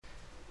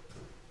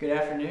Good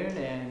afternoon,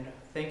 and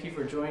thank you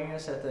for joining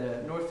us at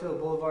the Northfield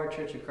Boulevard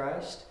Church of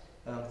Christ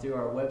through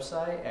our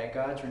website at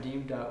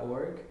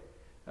godsredeemed.org.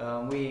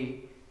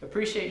 We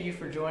appreciate you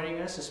for joining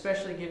us,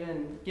 especially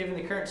given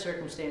the current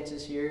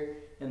circumstances here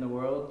in the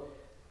world.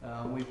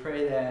 We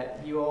pray that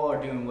you all are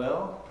doing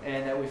well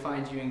and that we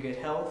find you in good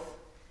health,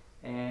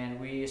 and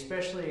we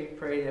especially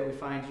pray that we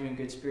find you in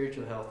good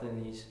spiritual health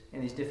in these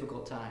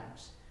difficult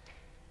times.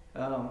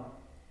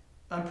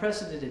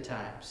 Unprecedented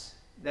times.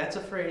 That's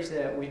a phrase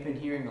that we've been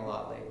hearing a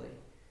lot lately.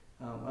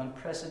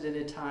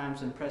 Unprecedented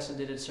times,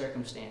 unprecedented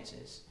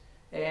circumstances.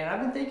 And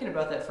I've been thinking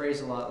about that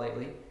phrase a lot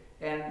lately,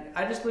 and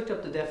I just looked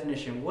up the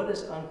definition. What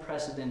does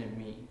unprecedented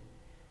mean?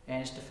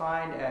 And it's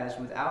defined as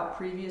without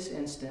previous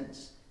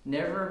instance,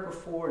 never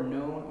before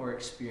known or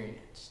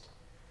experienced.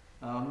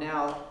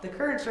 Now, the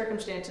current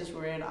circumstances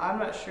we're in, I'm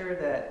not sure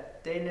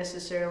that they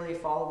necessarily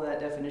follow that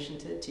definition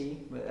to a T,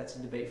 but that's a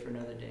debate for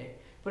another day.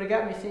 But it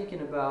got me thinking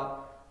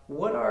about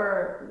what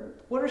are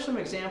some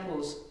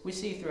examples we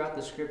see throughout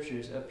the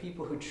scriptures of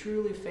people who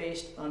truly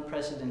faced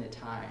unprecedented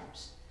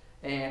times,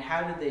 and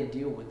how did they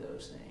deal with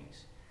those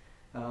things?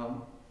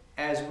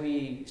 As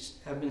we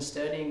have been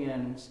studying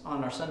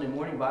on our Sunday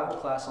morning Bible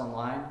class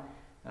online,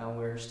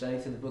 we're studying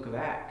through the book of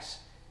Acts,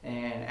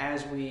 and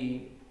as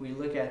we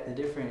look at the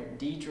different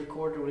deeds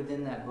recorded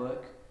within that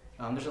book,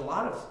 there's a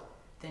lot of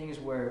things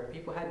where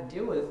people had to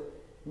deal with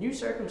new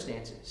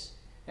circumstances,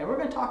 and we're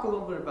going to talk a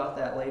little bit about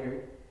that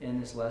later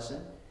in this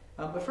lesson.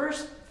 But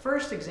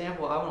first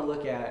example I want to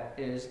look at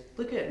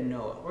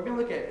Noah. We're going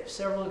to look at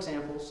several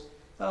examples,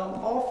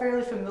 all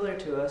fairly familiar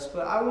to us,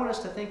 but I want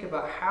us to think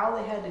about how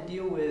they had to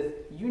deal with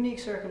unique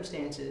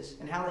circumstances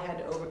and how they had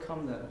to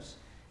overcome those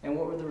and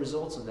what were the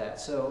results of that.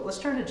 So let's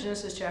turn to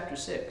Genesis chapter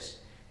 6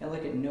 and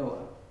look at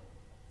Noah.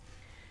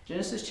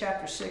 Genesis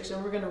chapter 6,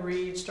 and we're going to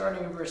read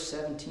starting in verse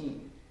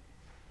 17.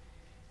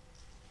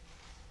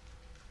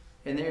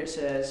 And there it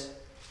says,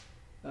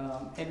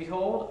 and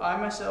behold, I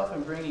myself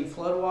am bringing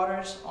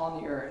floodwaters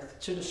on the earth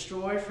to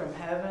destroy from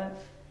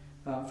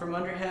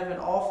under heaven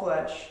all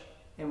flesh,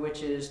 in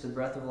which is the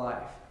breath of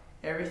life.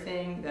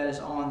 Everything that is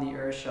on the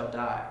earth shall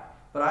die.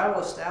 But I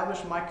will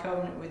establish my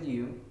covenant with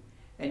you,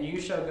 and you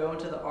shall go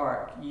into the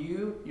ark,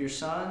 you, your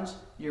sons,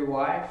 your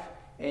wife,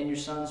 and your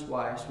sons'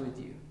 wives with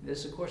you.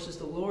 This, of course, is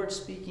the Lord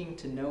speaking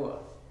to Noah.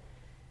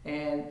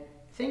 And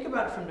think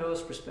about it from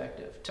Noah's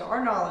perspective. To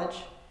our knowledge,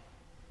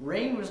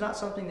 rain was not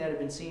something that had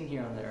been seen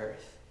here on the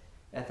earth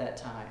at that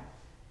time.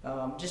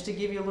 Just to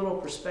give you a little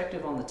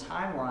perspective on the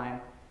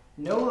timeline,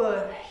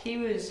 Noah, he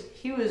was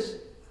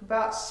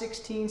about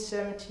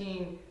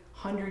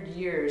 1700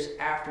 years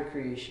after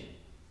creation.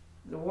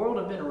 The world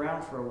had been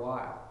around for a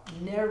while.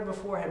 Never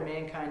before had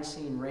mankind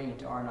seen rain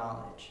to our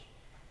knowledge.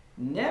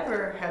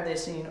 Never had they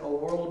seen a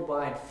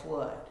worldwide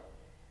flood.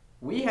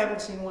 We haven't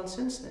seen one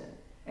since then.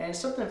 And it's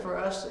something for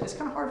us, it's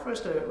kind of hard for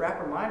us to wrap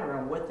our mind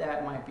around what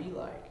that might be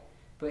like.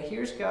 But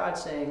here's God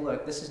saying,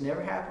 look, this has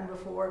never happened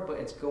before, but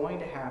it's going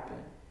to happen.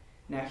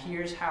 Now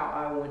here's how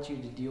I want you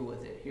to deal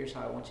with it. Here's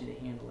how I want you to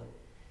handle it.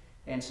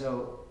 And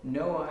so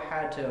Noah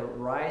had to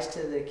rise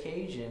to the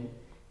occasion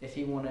if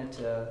he wanted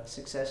to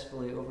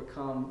successfully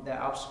overcome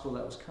that obstacle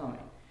that was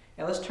coming.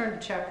 And let's turn to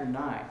chapter 9,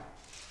 kind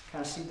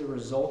of see the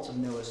results of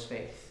Noah's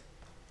faith.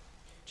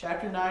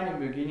 Chapter 9 and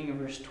beginning of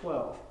verse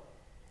 12.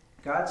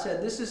 God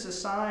said, this is a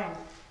sign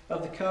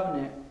of the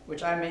covenant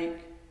which I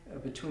make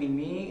between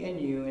me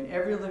and you and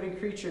every living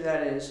creature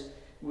that is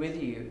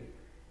with you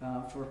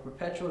for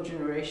perpetual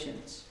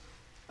generations.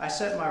 I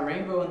set my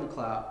rainbow in the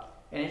cloud,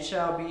 and it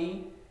shall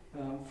be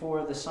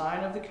for the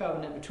sign of the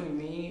covenant between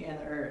me and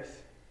the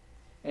earth.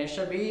 And it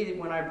shall be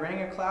when I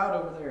bring a cloud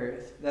over the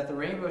earth, that the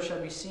rainbow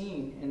shall be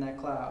seen in that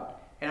cloud.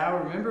 And I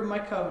will remember my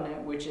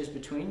covenant which is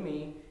between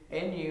me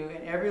and you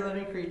and every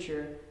living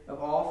creature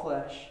of all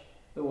flesh.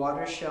 The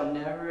waters shall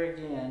never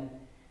again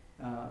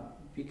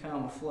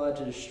become a flood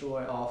to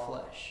destroy all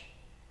flesh.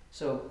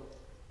 So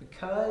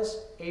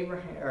because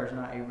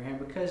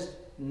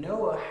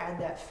Noah had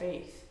that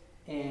faith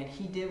and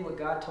he did what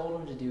God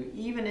told him to do,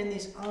 even in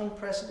these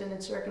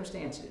unprecedented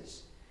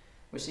circumstances,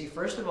 we see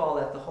first of all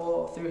that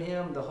through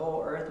him the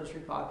whole earth was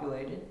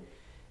repopulated,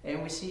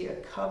 and we see a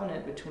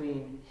covenant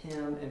between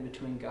him and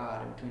between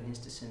God and between his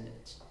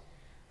descendants.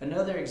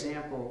 Another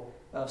example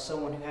of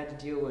someone who had to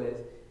deal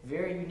with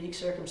very unique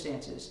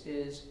circumstances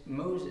is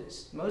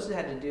Moses. Moses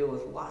had to deal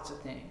with lots of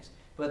things,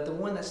 but the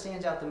one that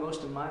stands out the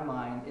most in my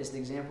mind is the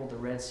example of the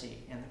Red Sea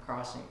and the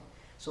crossing.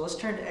 So let's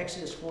turn to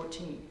Exodus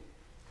 14.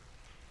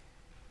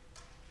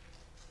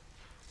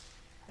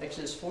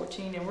 Exodus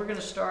 14, and we're going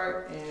to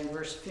start in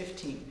verse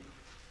 15.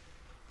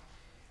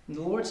 And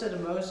the Lord said to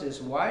Moses,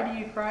 why do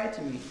you cry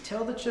to me?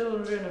 Tell the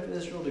children of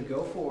Israel to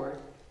go forward,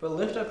 but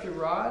lift up your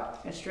rod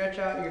and stretch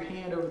out your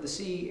hand over the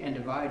sea and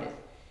divide it.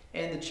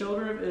 And the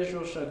children of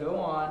Israel shall go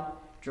on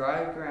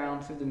dry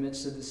ground through the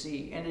midst of the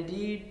sea. And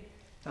indeed,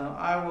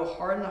 I will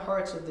harden the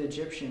hearts of the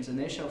Egyptians, and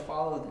they shall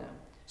follow them.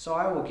 So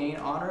I will gain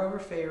honor over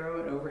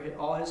Pharaoh and over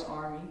all his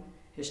army,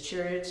 his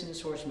chariots and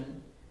his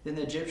horsemen. Then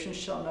the Egyptians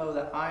shall know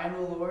that I am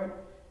the Lord,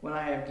 when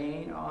I have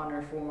gained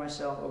honor for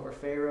myself over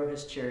Pharaoh,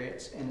 his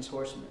chariots, and his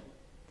horsemen.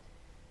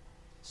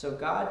 So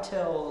God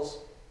tells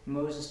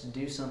Moses to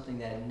do something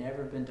that had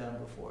never been done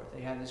before.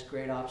 They have this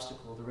great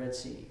obstacle, the Red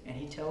Sea, and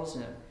he tells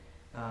them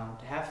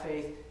to have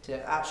faith,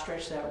 to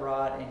outstretch that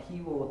rod, and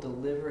he will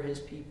deliver his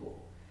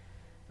people.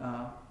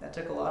 That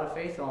took a lot of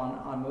faith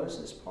on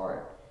Moses'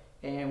 part.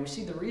 And we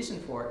see the reason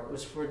for it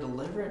was for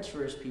deliverance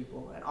for his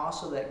people, and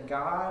also that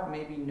God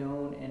may be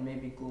known and may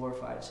be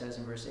glorified, it says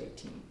in verse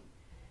 18.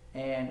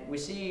 And we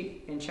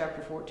see in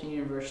chapter 14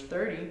 and verse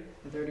 30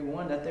 and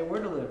 31 that they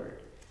were delivered.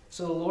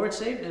 So the Lord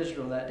saved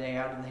Israel that day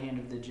out of the hand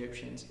of the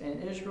Egyptians.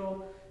 And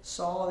Israel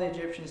saw the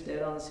Egyptians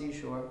dead on the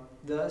seashore.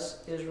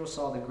 Thus Israel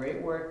saw the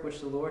great work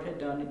which the Lord had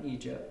done in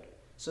Egypt.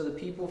 So the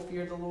people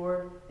feared the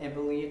Lord and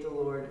believed the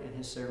Lord and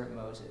his servant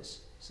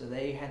Moses. So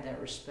they had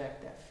that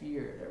respect, that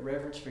fear, that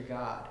reverence for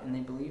God, and they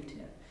believed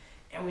him.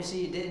 And we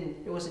see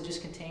it wasn't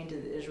just contained to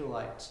the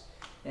Israelites.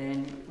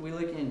 And we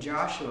look in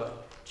Joshua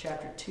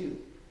chapter 2.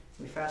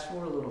 We fast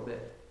forward a little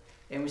bit,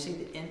 and we see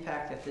the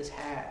impact that this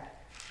had.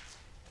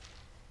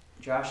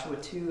 Joshua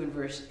 2 and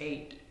verse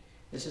 8.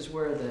 This is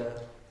where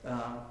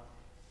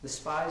the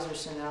spies are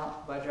sent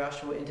out by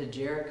Joshua into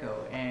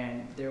Jericho,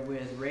 and they're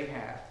with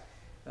Rahab,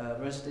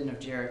 resident of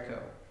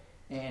Jericho.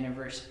 And in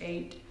verse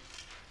 8,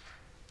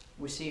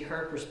 we see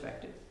her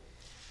perspective.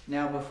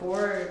 Now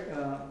before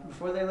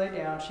they lay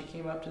down, she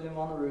came up to them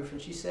on the roof,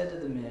 and she said to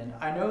the men,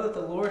 I know that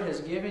the Lord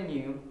has given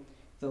you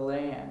the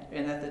land,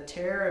 and that the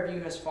terror of you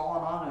has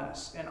fallen on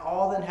us, and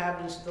all the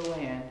inhabitants of the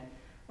land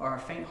are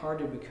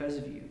faint-hearted because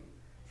of you.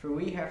 For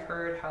we have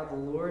heard how the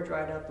Lord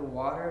dried up the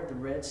water of the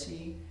Red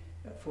Sea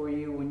for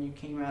you when you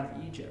came out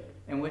of Egypt,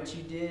 and what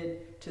you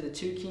did to the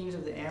 2 kings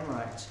of the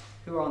Amorites,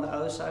 who are on the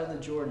other side of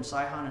the Jordan,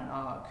 Sihon and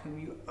Og, whom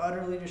you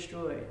utterly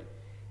destroyed.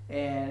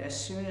 And as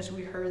soon as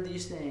we heard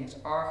these things,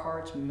 our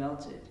hearts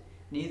melted.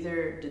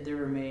 Neither did there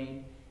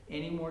remain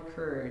any more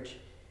courage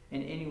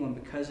in anyone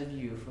because of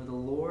you. For the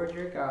Lord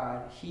your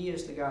God, he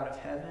is the God of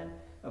heaven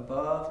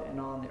above and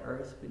on the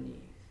earth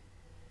beneath.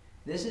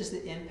 This is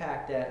the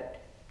impact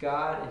that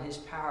God and his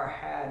power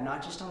had,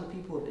 not just on the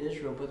people of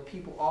Israel, but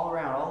people all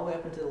around, all the way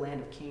up into the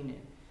land of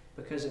Canaan,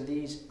 because of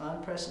these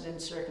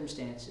unprecedented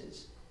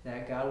circumstances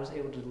that God was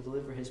able to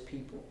deliver his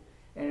people.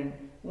 And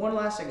one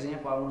last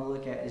example I want to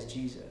look at is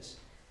Jesus.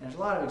 And there's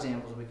a lot of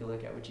examples we could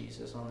look at with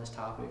Jesus on this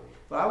topic,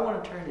 but I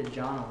want to turn to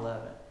John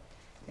 11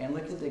 and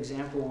look at the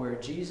example where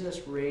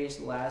Jesus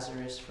raised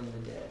Lazarus from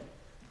the dead.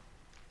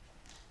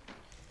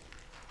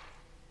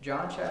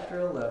 John chapter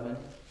 11,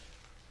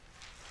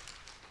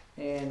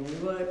 and we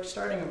look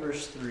starting in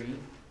verse 3.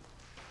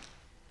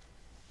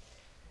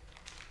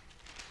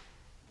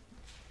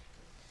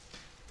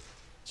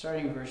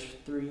 Starting in verse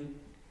 3,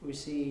 we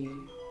see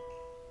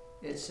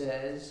it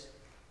says,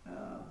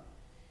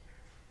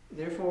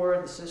 Therefore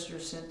the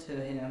sisters sent to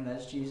him,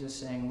 that's Jesus,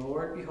 saying,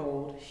 Lord,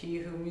 behold, he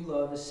whom you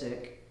love is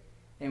sick.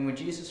 And when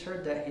Jesus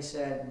heard that, he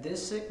said,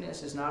 This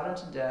sickness is not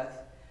unto death,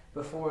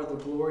 but for the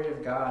glory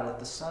of God, that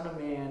the Son of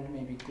Man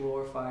may be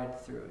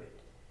glorified through it.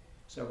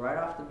 So right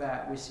off the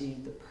bat, we see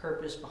the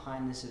purpose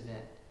behind this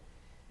event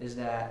is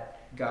that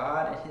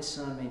God and his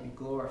Son may be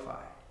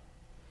glorified.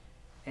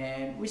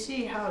 And we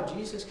see how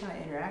Jesus kind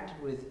of interacted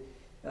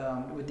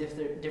with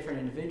different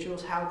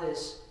individuals, how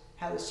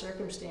the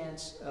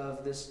circumstance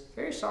of this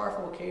very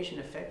sorrowful occasion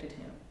affected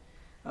him.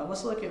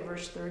 Let's look at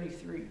verse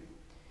 33.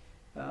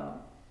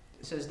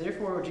 It says,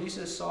 Therefore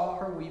Jesus saw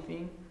her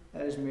weeping,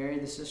 that is Mary,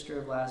 the sister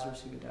of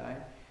Lazarus who had died,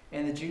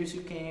 and the Jews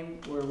who came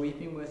were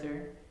weeping with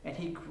her. And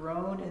he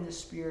groaned in the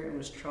spirit and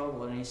was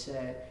troubled. And he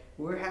said,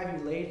 Where have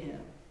you laid him?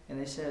 And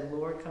they said,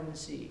 Lord, come and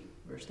see.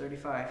 Verse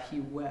 35, he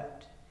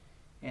wept.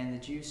 And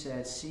the Jews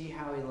said, See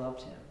how he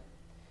loved him.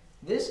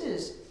 This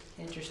is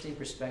interesting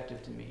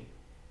perspective to me.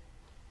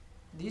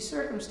 These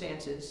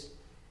circumstances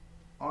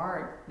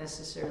aren't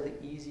necessarily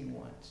easy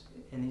ones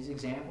in these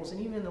examples, and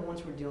even the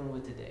ones we're dealing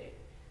with today.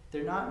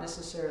 They're not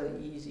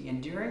necessarily easy.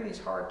 And during these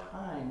hard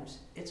times,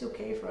 it's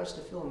okay for us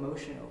to feel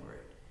emotion over it.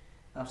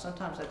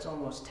 Sometimes that's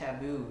almost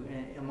taboo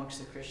amongst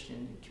the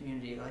Christian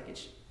community, like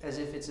it's as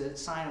if it's a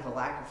sign of a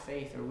lack of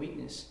faith or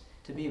weakness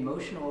to be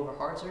emotional over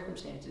hard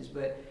circumstances.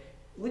 But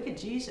look at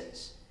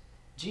Jesus.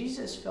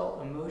 Jesus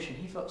felt emotion.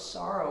 He felt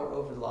sorrow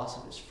over the loss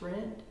of his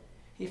friend.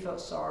 He felt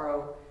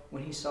sorrow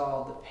when he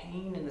saw the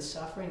pain and the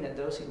suffering that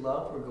those he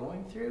loved were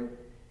going through.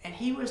 And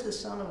he was the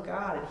Son of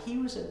God, and he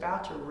was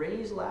about to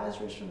raise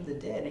Lazarus from the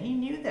dead. And he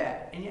knew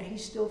that, and yet he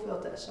still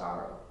felt that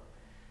sorrow.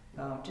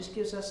 Just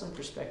gives us some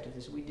perspective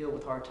as we deal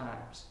with hard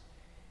times.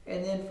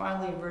 And then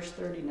finally in verse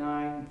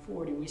 39 and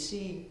 40, we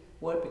see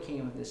what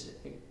became of this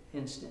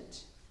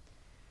instance.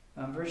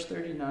 Verse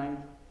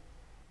 39,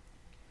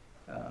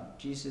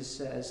 Jesus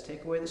says,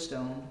 Take away the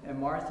stone. And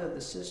Martha,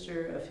 the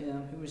sister of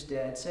him who was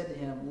dead, said to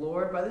him,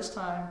 Lord, by this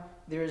time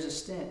there is a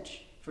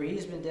stench, for he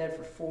has been dead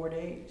for 4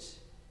 days.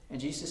 And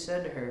Jesus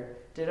said to her,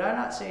 Did I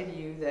not say to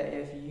you that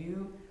if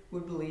you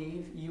would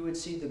believe, you would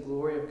see the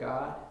glory of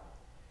God?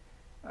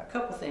 A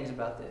couple things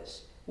about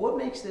this. What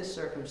makes this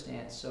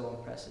circumstance so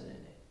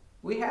unprecedented?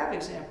 We have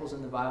examples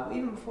in the Bible,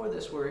 even before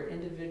this, where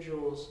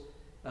individuals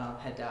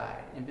had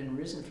died and been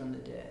risen from the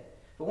dead.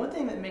 But one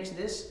thing that makes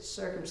this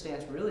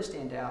circumstance really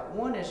stand out,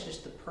 one is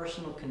just the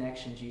personal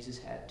connection Jesus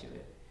had to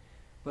it.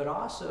 But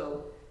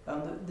also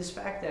this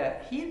fact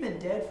that he had been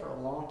dead for a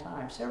long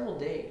time, several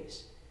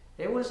days.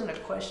 There wasn't a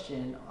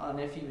question on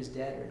if he was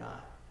dead or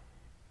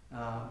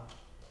not.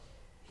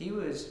 He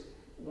was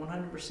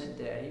 100%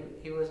 dead.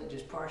 He wasn't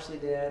just partially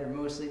dead or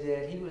mostly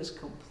dead. He was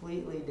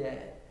completely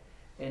dead.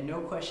 And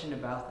no question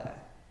about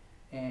that.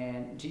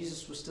 And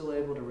Jesus was still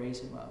able to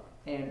raise him up.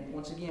 And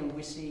once again,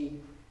 we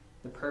see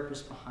the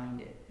purpose behind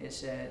it. It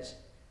says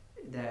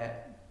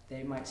that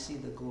they might see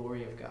the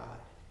glory of God.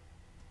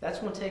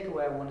 That's one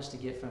takeaway I want us to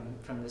get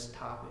from this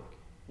topic.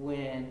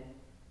 When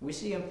we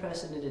see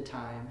unprecedented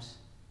times,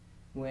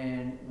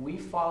 when we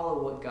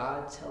follow what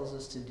God tells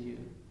us to do,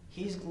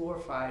 he's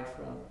glorified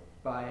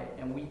by it,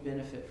 and we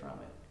benefit from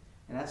it.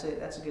 And that's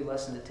a good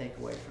lesson to take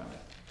away from it.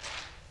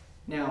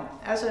 Now,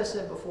 as I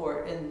said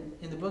before, in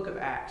the book of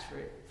Acts,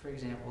 for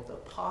example, the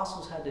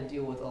apostles had to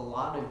deal with a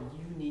lot of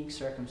unique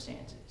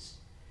circumstances.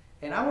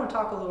 And I want to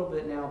talk a little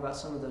bit now about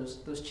some of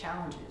those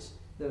challenges,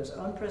 those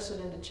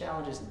unprecedented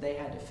challenges that they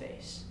had to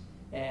face,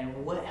 and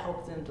what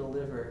helped them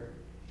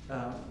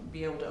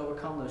be able to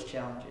overcome those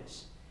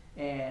challenges.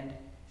 And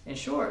in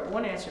short,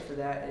 one answer for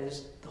that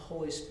is the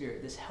Holy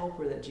Spirit, this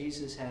helper that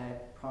Jesus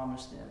had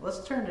promised them.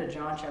 Let's turn to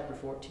John chapter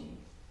 14.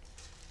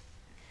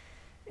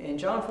 In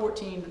John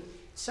 14,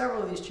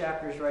 several of these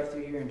chapters right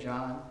through here in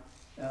John,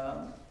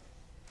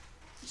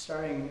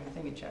 starting, I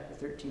think, in chapter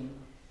 13,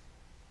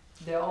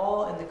 they're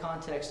all in the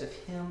context of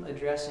him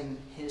addressing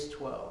his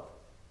 12.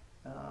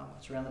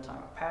 It's around the time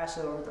of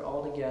Passover. They're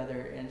all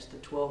together, and it's the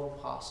 12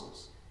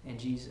 apostles and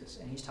Jesus,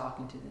 and he's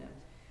talking to them.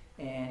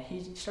 And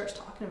he starts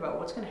talking about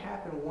what's going to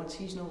happen once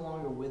he's no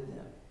longer with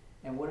them,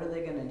 and what are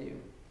they going to do.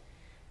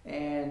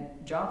 And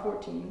John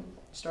 14,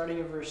 starting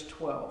in verse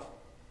 12,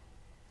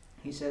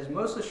 he says,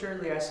 "Most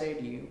assuredly I say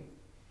to you,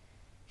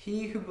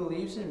 he who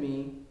believes in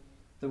me,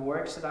 the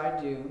works that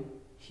I do,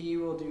 he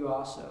will do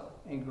also,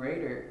 and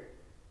greater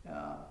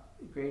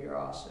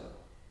also."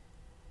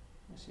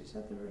 Let's see, is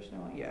that the verse I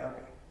want? Yeah,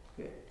 okay,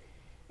 good.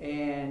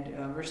 And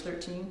verse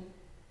 13,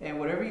 "And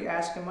whatever you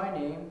ask in my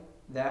name,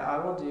 that I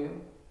will do,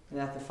 and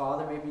that the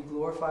Father may be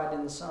glorified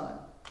in the Son.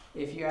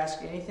 If you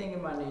ask anything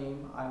in my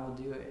name, I will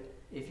do it.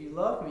 If you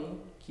love me,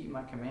 keep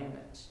my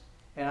commandments.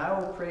 And I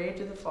will pray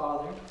to the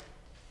Father,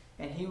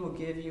 and he will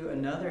give you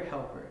another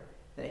helper,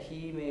 that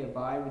he may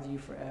abide with you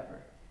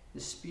forever, the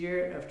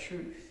Spirit of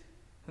truth,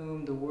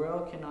 whom the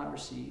world cannot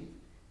receive,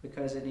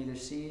 because it neither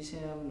sees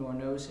him nor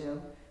knows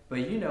him,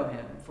 but you know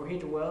him, for he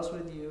dwells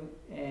with you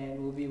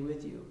and will be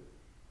with you.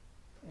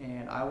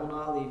 And I will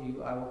not leave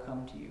you, I will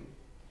come to you."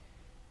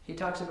 He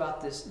talks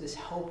about this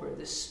helper,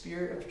 this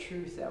Spirit of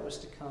truth that was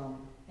to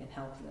come and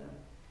help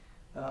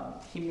them.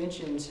 He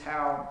mentions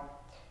how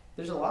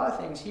there's a lot of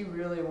things he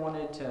really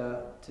wanted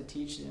to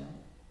teach them,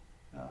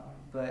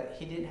 but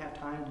he didn't have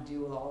time to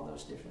deal with all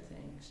those different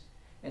things.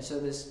 And so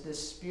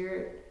this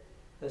Spirit,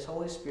 this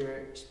Holy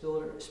Spirit,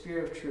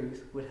 Spirit of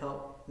truth, would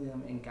help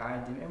them and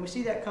guide them. And we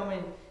see that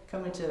coming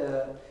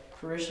to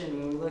fruition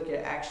when we look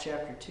at Acts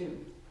chapter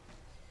 2.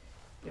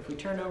 If we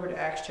turn over to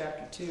Acts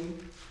chapter 2,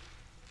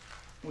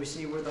 we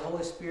see where the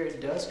Holy Spirit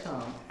does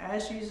come,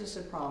 as Jesus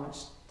had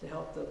promised, to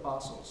help the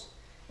apostles.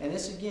 And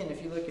this, again,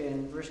 if you look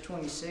in verse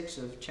 26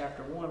 of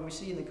chapter 1, we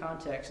see in the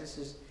context, this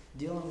is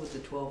dealing with the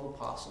 12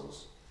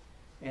 apostles.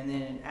 And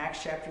then in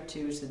Acts chapter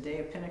 2, it's the day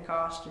of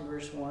Pentecost in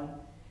verse 1.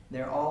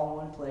 They're all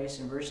in one place.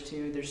 In verse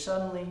 2, there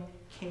suddenly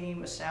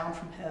came a sound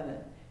from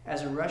heaven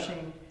as a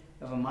rushing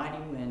of a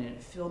mighty wind, and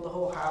it filled the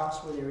whole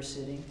house where they were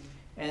sitting.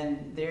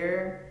 And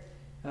there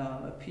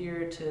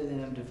appeared to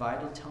them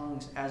divided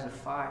tongues as of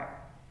fire,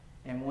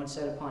 and one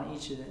sat upon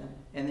each of them.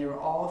 And they were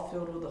all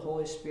filled with the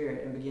Holy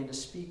Spirit and began to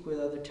speak with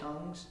other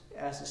tongues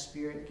as the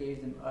Spirit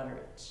gave them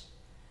utterance.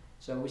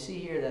 So we see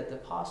here that the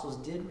apostles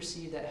did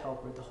receive that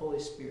helper, the Holy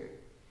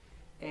Spirit.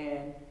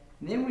 And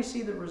then we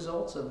see the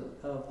results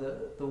of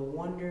the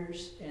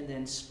wonders and the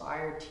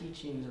inspired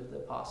teachings of the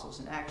apostles.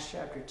 In Acts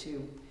chapter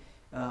 2,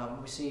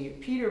 we see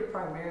Peter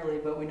primarily,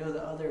 but we know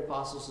the other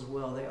apostles as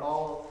well. They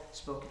all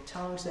spoke in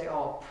tongues. They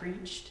all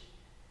preached,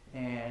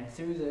 and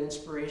through the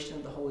inspiration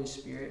of the Holy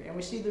Spirit. And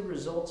we see the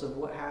results of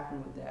what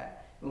happened with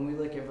that when we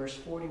look at verse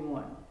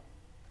 41.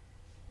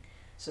 It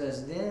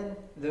says, "Then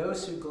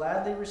those who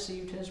gladly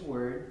received his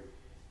word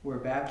were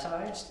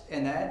baptized,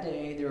 and that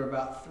day there were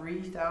about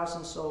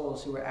 3,000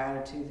 souls who were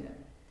added to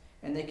them.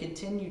 And they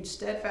continued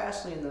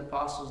steadfastly in the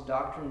apostles'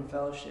 doctrine and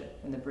fellowship,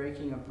 and the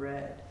breaking of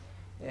bread,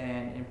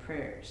 and in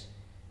prayers.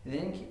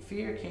 Then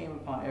fear came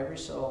upon every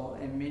soul,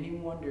 and many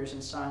wonders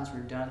and signs were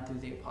done through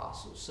the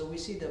apostles." So we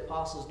see the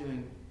apostles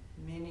doing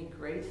many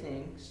great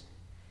things,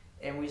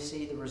 and we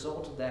see the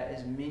result of that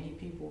is many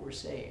people were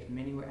saved.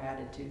 Many were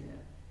added to them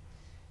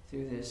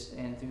through this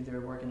and through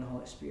their work in the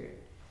Holy Spirit.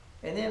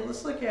 And then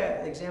let's look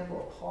at the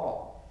example of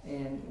Paul,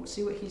 and we'll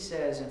see what he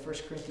says in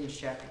 1 Corinthians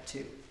chapter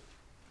 2.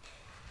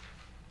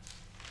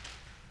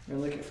 We're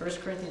going to look at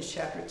 1 Corinthians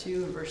chapter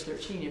 2 and verse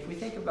 13. If we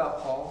think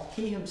about Paul,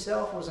 he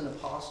himself was an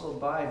apostle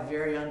by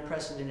very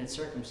unprecedented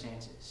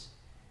circumstances.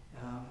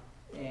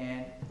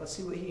 And let's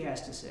see what he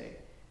has to say.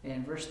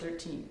 in verse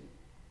 13.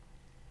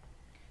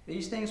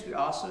 These things we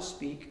also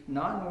speak,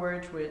 not in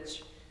words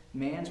which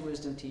man's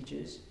wisdom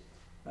teaches,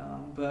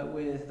 but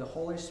with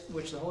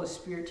which the Holy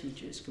Spirit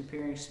teaches,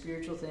 comparing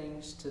spiritual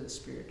things to the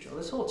spiritual.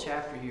 This whole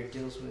chapter here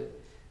deals with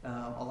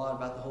a lot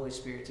about the Holy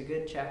Spirit. It's a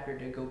good chapter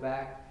to go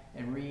back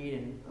and read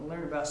and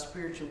learn about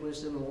spiritual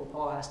wisdom and what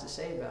Paul has to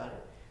say about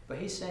it. But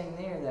he's saying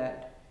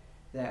there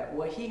that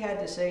what he had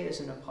to say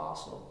as an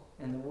apostle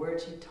and the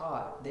words he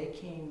taught, they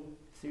came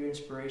through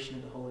inspiration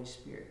of the Holy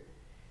Spirit.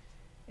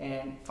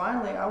 And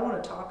finally, I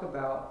want to talk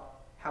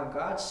about how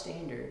God's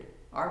standard,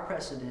 our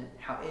precedent,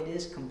 how it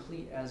is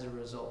complete as a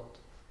result.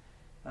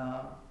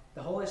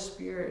 The Holy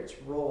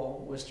Spirit's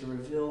role was to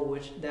reveal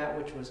that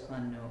which was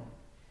unknown.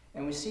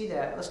 And we see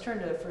that. Let's turn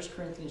to 1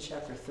 Corinthians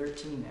chapter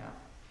 13 now.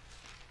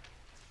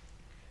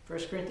 1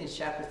 Corinthians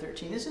chapter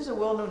 13. This is a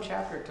well-known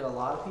chapter to a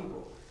lot of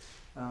people.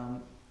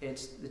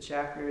 It's the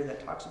chapter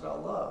that talks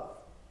about love.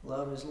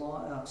 Love is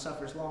long,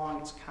 suffers long,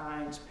 it's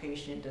kind, it's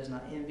patient, does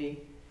not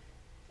envy.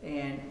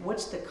 And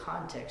what's the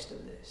context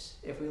of this?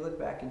 If we look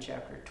back in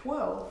chapter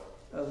 12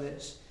 of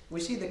this, we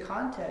see the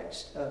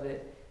context of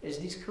it is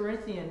these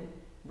Corinthian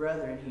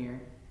brethren here,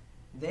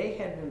 they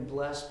had been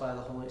blessed by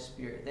the Holy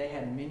Spirit. They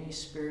had many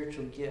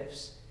spiritual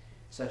gifts,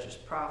 such as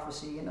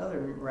prophecy and other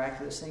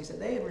miraculous things that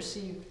they had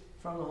received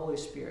from the Holy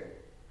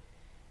Spirit.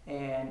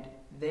 And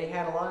they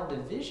had a lot of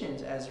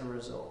divisions as a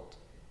result.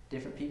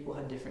 Different people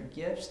had different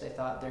gifts. They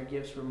thought their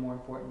gifts were more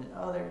important than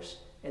others,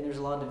 and there's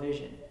a lot of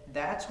division.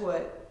 That's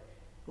what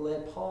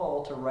led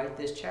Paul to write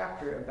this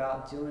chapter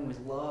about dealing with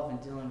love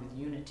and dealing with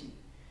unity.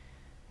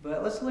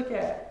 But let's look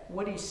at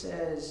what he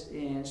says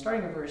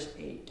starting in verse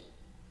 8.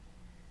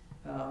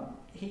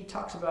 He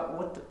talks about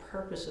what the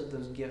purpose of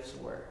those gifts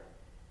were.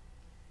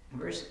 In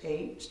verse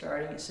 8,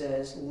 starting, it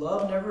says,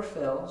 "Love never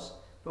fails,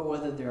 but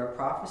whether there are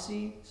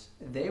prophecies,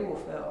 they will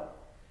fail.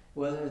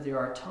 Whether there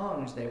are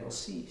tongues, they will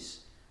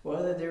cease.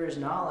 Whether there is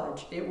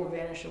knowledge, it will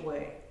vanish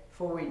away.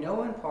 For we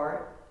know in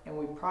part, and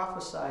we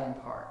prophesy in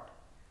part.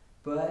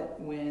 But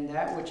when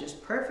that which is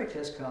perfect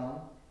has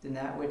come, then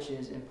that which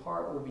is in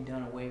part will be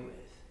done away with."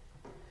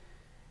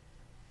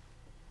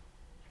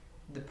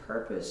 The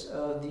purpose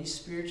of these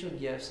spiritual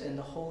gifts and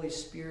the Holy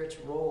Spirit's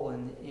role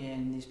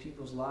in these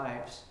people's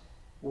lives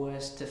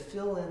was to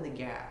fill in the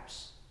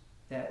gaps,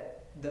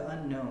 that the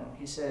unknown.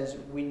 He says,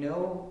 we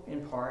know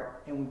in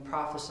part and we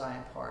prophesy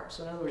in part.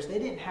 So in other words, they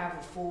didn't have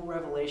a full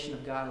revelation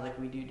of God like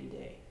we do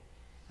today.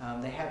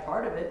 They had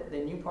part of it,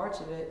 they knew parts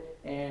of it,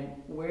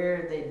 and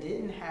where they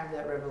didn't have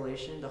that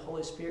revelation, the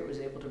Holy Spirit was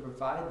able to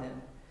provide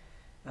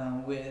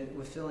them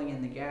with filling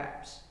in the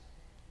gaps.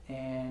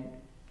 And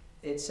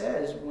it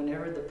says,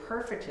 whenever the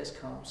perfect has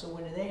come, so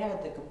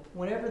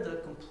whenever the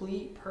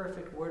complete,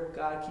 perfect Word of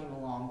God came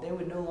along, they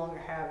would no longer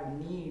have a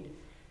need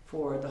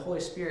for the Holy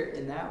Spirit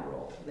in that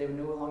role. They would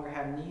no longer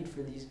have need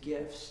for these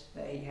gifts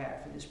that he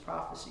had for this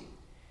prophecy.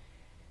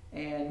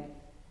 And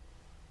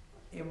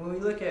when we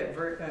look at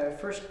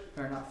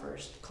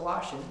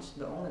Colossians,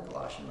 the only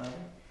Colossian letter,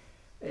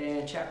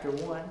 in chapter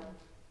 1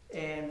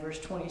 and verse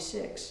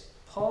 26,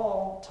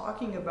 Paul,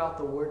 talking about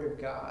the Word of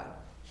God,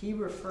 he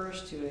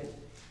refers to it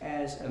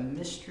as a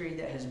mystery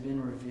that has been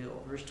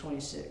revealed. Verse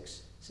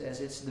 26 says,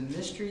 "It's the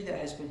mystery that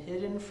has been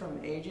hidden from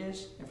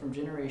ages and from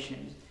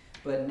generations,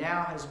 but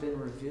now has been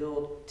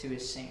revealed to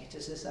his saints."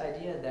 It's this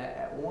idea that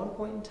at one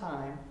point in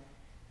time,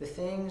 the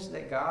things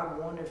that God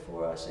wanted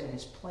for us in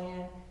his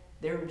plan,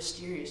 they were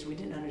mysterious. We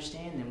didn't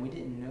understand them. We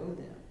didn't know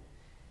them.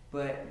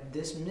 But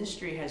this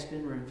mystery has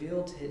been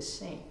revealed to his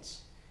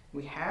saints.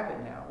 We have it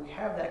now. We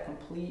have that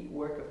complete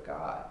work of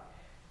God.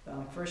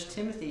 1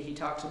 Timothy, he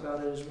talks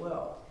about it as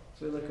well.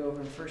 So we look over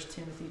in 1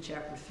 Timothy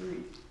chapter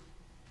 3.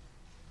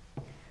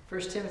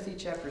 1 Timothy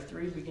chapter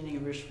 3, beginning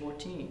in verse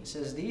 14,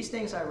 says, "These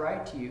things I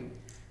write to you,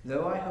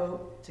 though I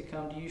hope to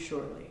come to you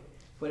shortly.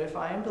 But if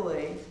I am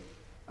delayed,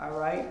 I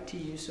write to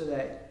you so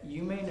that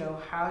you may know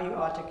how you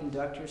ought to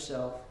conduct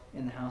yourself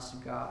in the house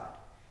of God,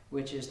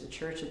 which is the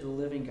church of the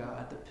living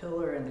God, the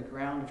pillar and the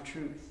ground of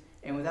truth.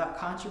 And without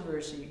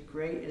controversy,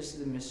 great is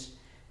the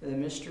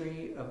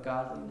mystery of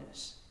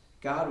godliness.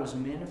 God was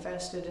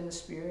manifested in the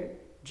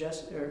Spirit,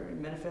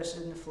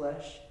 manifested in the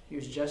flesh. He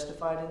was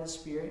justified in the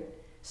Spirit,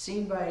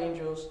 seen by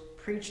angels,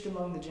 preached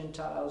among the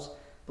Gentiles,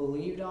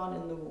 believed on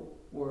in the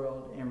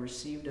world, and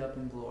received up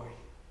in glory."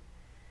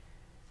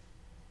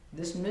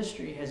 This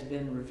mystery has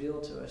been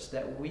revealed to us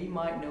that we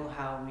might know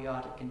how we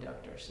ought to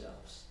conduct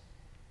ourselves.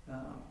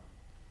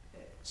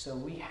 So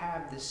we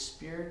have this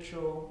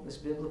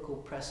biblical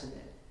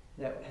precedent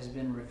that has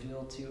been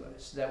revealed to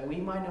us, that we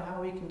might know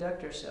how we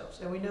conduct ourselves.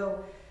 And we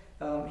know,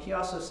 he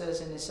also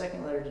says in his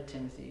second letter to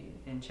Timothy,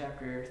 in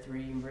chapter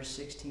 3, verse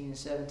 16 and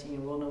 17,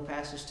 a well-known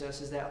passage to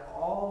us, is that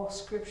all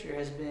Scripture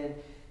has been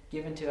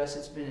given to us.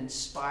 It's been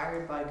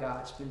inspired by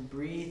God. It's been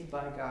breathed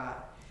by God.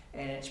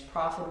 And it's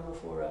profitable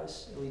for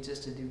us. It leads us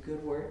to do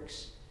good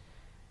works.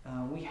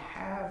 We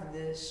have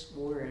this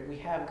word. We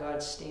have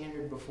God's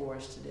standard before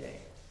us today.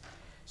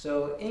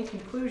 So in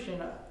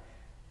conclusion,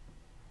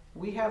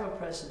 we have a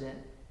precedent.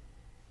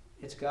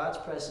 It's God's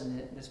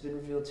precedent that's been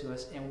revealed to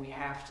us, and we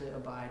have to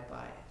abide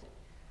by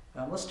it.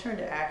 Let's turn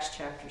to Acts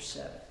chapter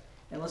 7.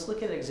 And let's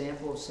look at an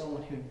example of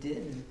someone who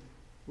didn't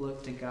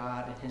look to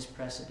God and his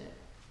precedent.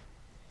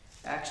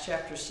 Acts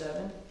chapter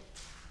 7.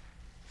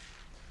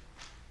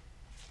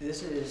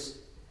 This is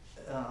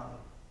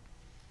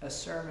a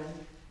sermon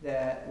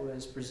that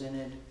was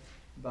presented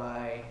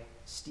by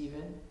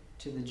Stephen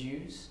to the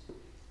Jews.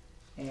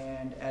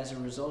 And as a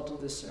result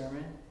of this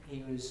sermon,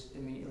 he was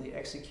immediately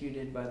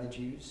executed by the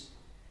Jews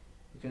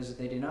because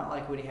they did not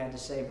like what he had to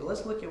say. But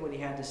let's look at what he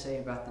had to say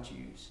about the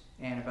Jews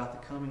and about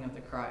the coming of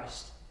the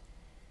Christ.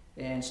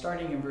 And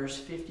starting in verse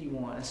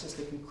 51, this is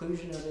the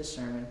conclusion of his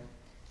sermon.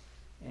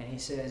 And he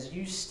says,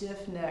 "You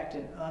stiff-necked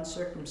and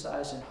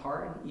uncircumcised in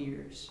heart and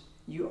ears,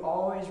 you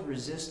always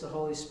resist the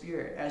Holy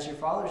Spirit. As your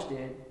fathers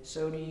did,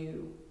 so do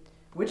you.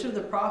 Which of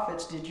the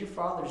prophets did your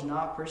fathers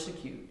not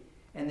persecute?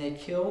 And they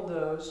killed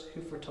those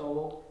who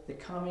foretold the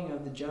coming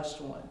of the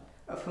Just One,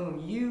 of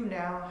whom you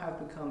now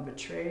have become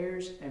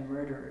betrayers and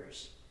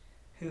murderers,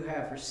 who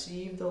have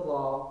received the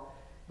law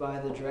by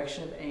the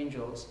direction of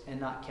angels and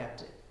not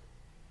kept it."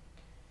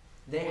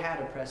 They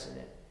had a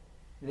precedent.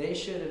 They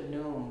should have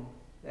known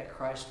that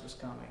Christ was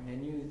coming. They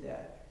knew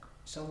that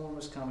someone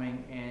was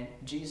coming, and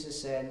Jesus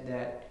said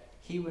that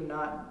he would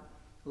not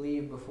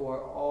leave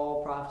before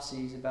all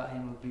prophecies about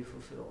him would be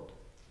fulfilled.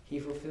 He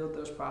fulfilled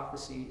those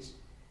prophecies.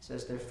 It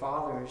says their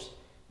fathers,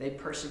 they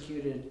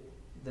persecuted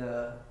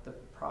the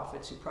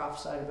prophets who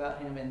prophesied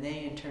about him, and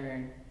they in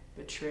turn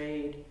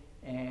betrayed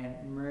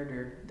and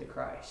murdered the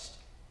Christ.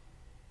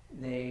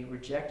 They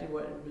rejected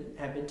what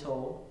had been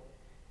told.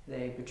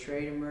 They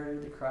betrayed and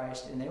murdered the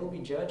Christ, and they will be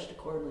judged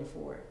accordingly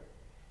for it.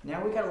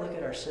 Now we got to look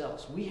at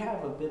ourselves. We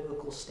have a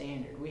biblical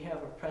standard. We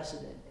have a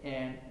precedent,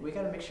 and we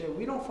got to make sure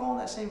we don't fall in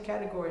that same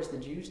category as the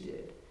Jews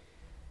did.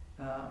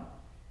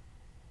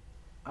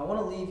 I want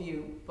to leave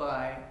you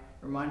by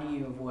reminding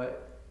you of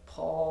what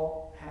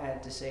Paul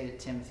had to say to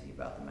Timothy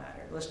about the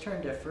matter. Let's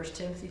turn to 1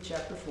 Timothy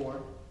chapter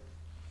 4,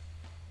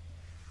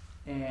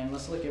 and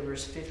let's look at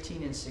verse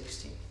 15 and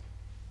 16.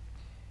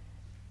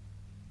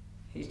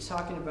 He's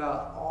talking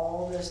about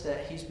all this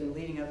that he's been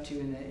leading up to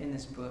in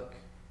this book,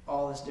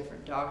 all this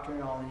different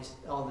doctrine,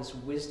 all this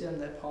wisdom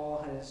that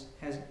Paul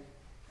has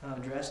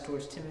addressed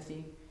towards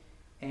Timothy.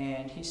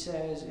 And he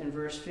says in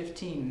verse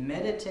 15,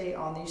 "Meditate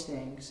on these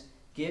things,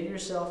 give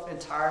yourself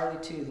entirely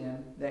to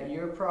them, that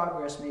your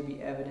progress may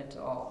be evident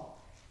to all.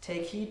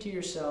 Take heed to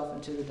yourself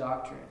and to the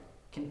doctrine.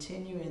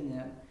 Continue in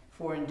them,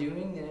 for in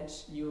doing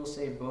this you will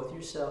save both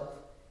yourself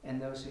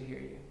and those who hear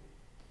you."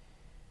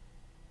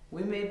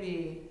 We may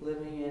be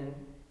living in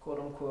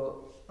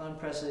quote-unquote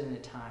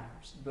unprecedented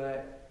times,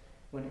 but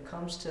when it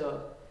comes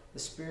to the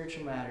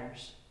spiritual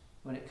matters,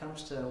 when it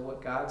comes to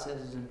what God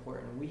says is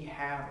important, we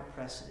have a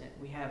precedent,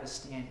 we have a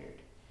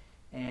standard,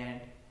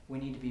 and we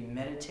need to be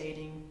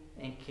meditating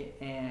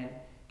and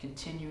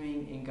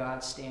continuing in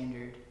God's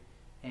standard.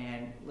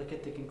 And look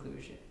at the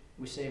conclusion.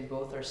 We save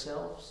both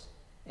ourselves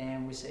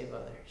and we save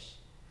others.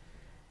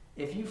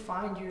 If you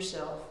find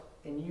yourself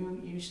and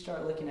you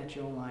start looking at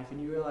your own life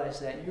and you realize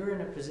that you're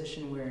in a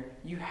position where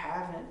you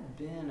haven't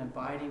been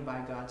abiding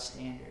by God's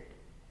standard,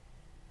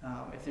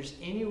 if there's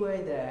any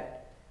way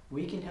that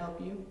we can help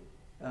you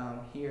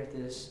here at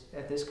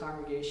this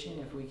congregation,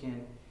 if we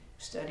can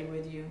study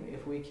with you,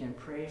 if we can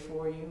pray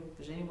for you, if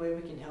there's any way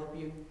we can help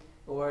you,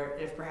 or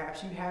if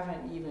perhaps you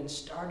haven't even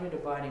started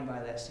abiding by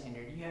that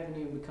standard, you haven't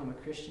even become a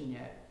Christian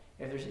yet,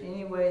 if there's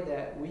any way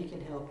that we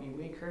can help you,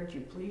 we encourage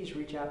you, please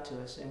reach out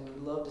to us, and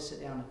we'd love to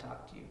sit down and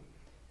talk to you.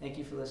 Thank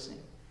you for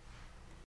listening.